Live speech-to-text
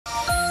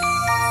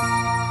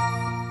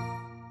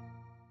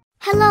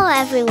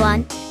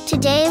everyone,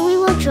 today we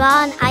will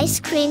draw an ice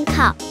cream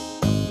cup.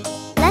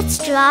 Let's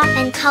draw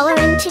and color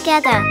in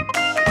together.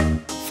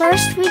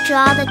 First we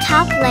draw the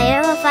top layer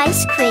of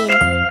ice cream.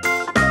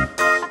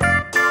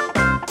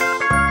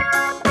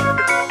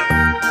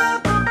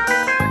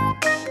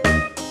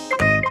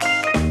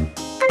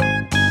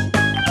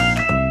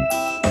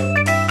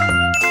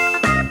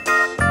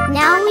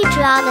 Now we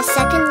draw the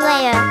second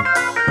layer.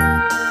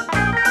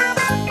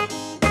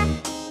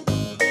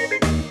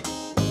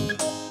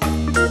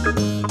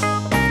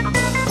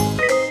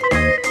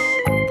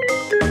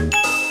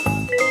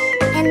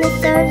 And the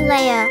third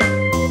layer.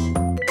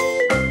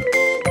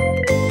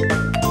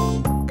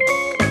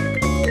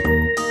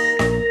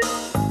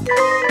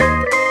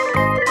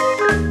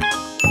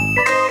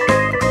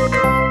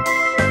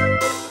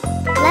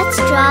 Let's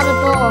draw the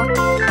bowl.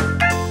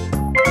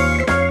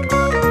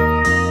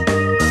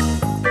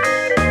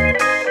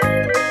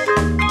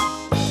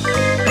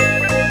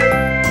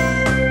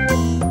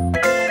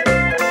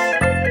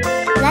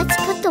 Let's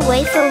put the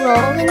wafer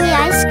roll in the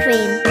ice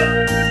cream.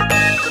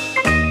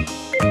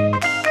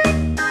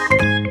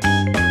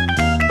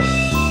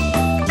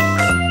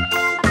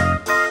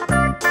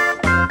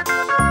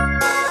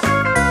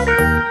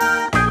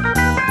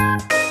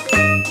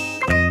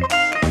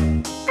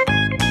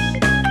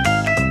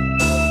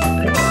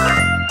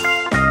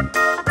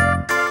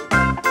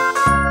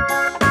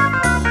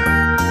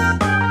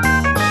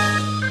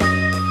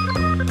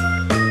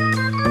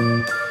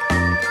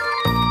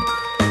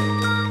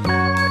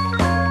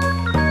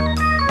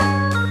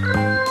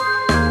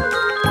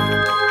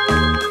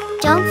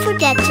 Don't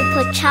forget to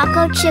put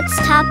choco chips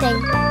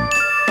topping.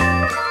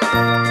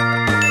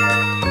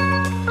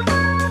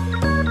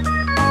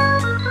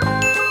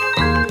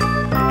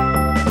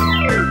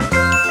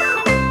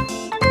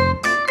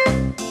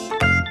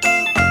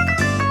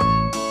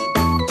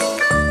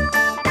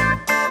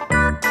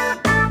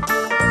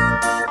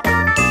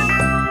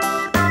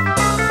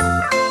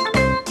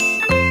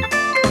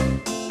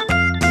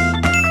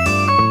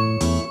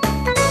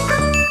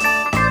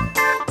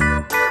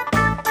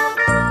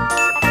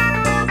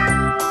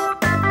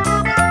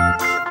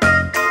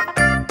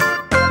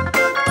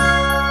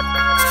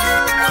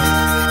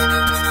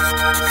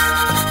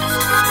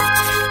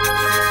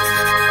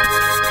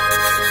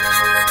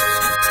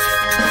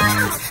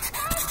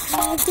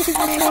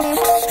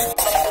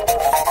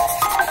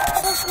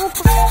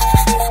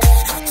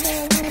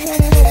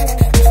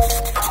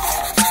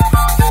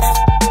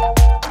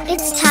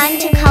 It's time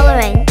to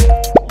coloring.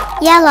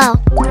 Yellow.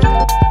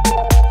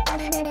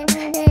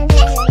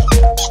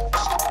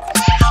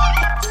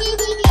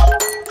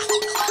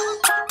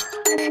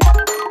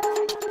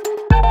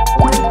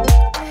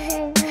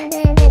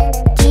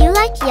 Do you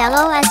like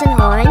yellow as an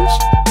orange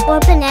or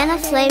banana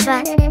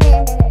flavor?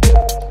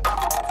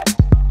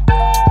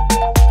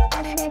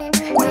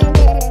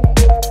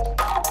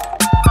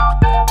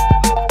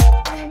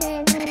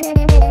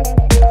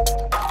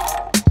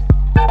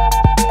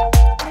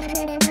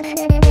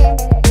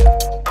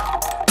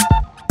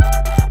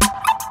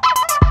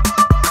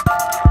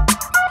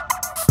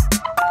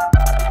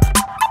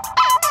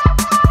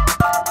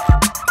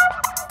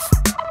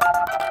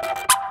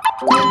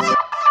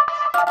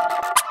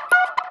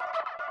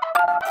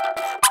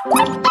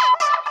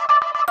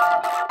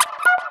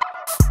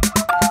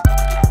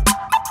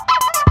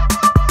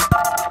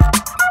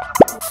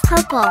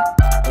 Purple.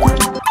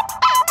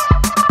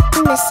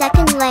 In the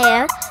second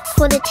layer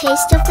for the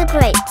taste of the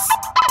grapes.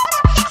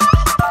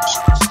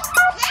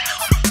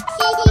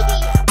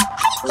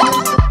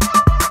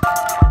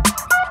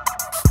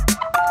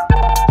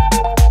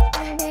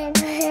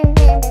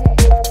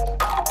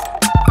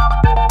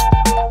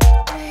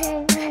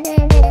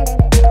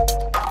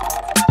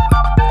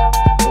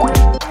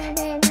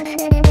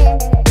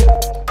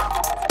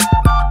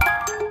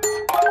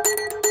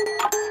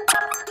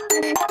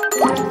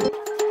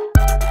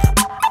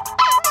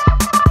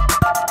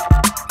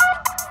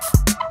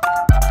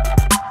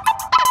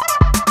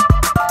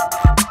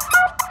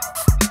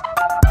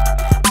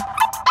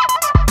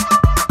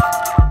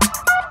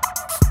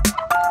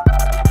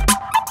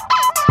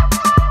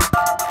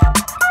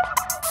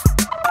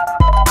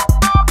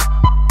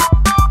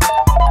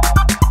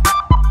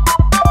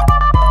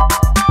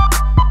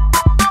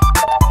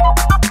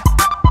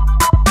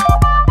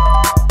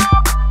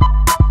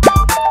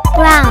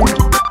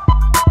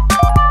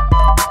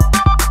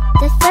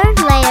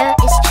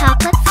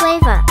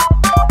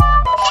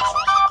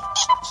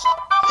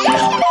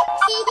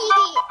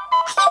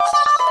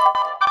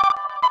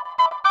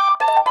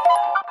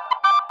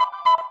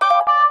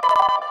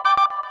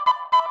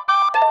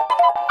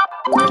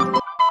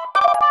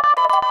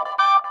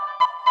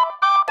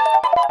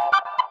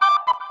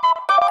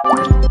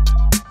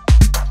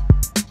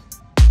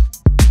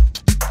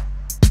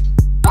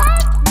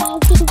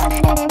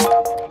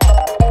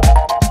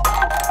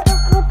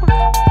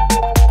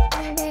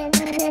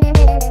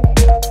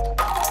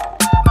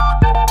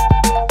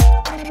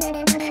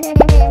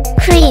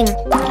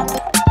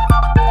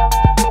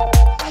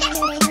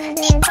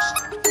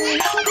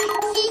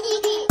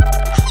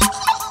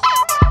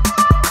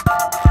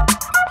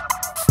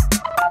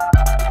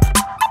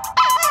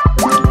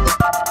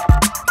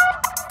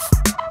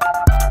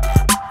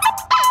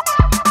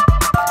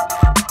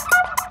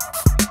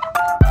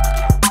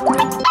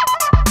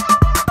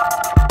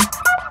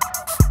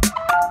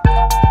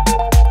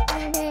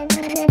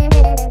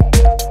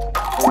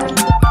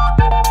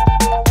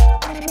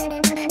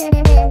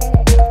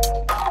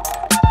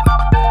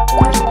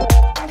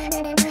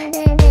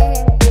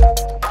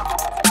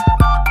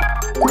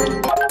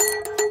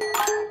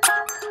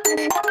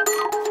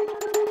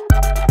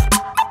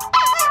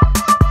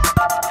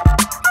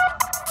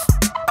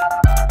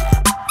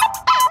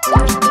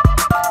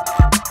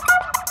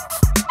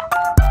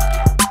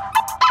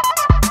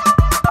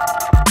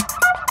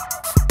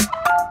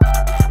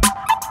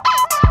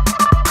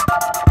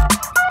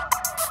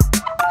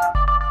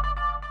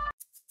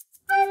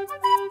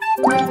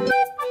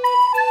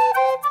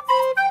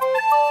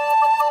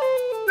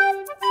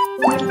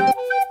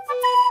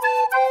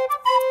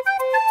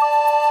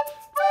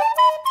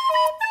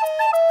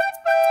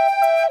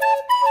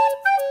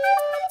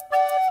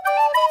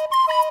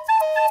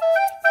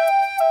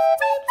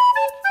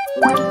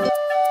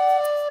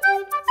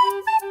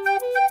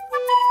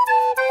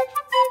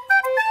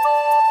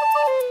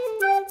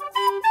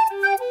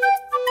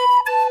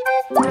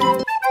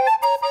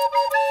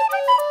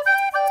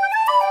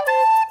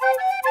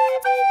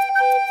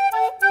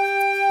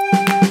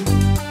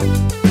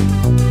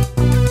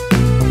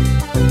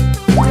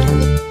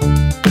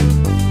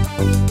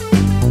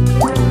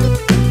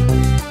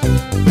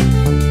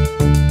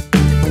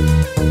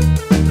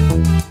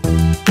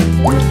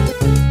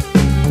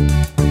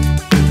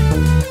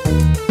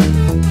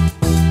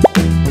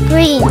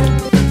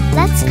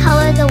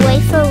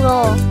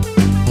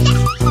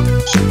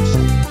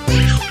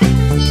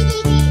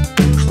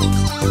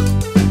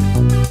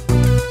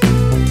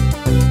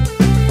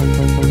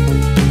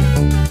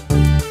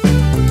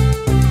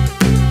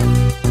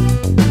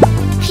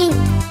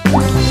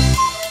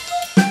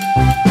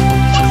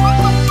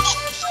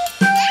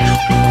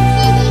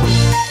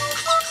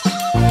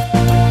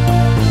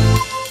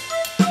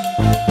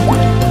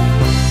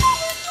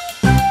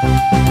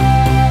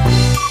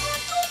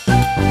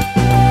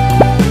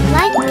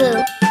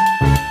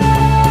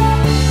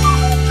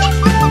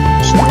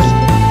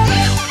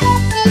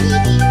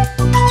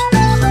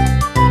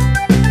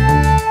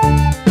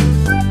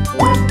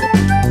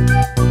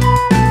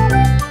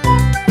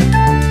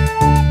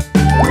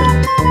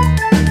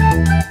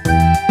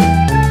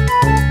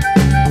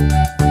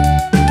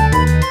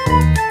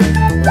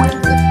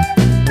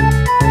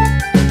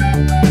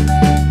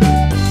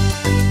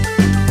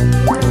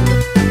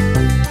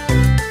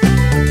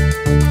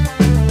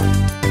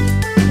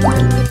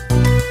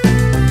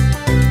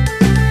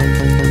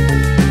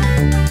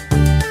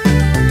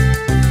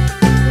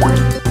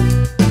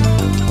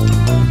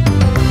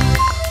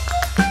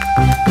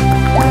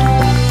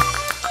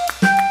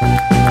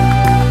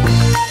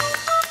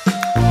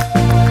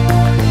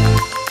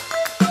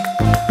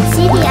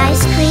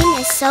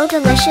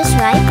 delicious,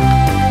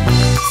 right?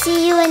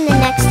 See you in the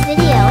next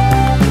video.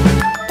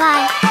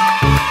 Bye.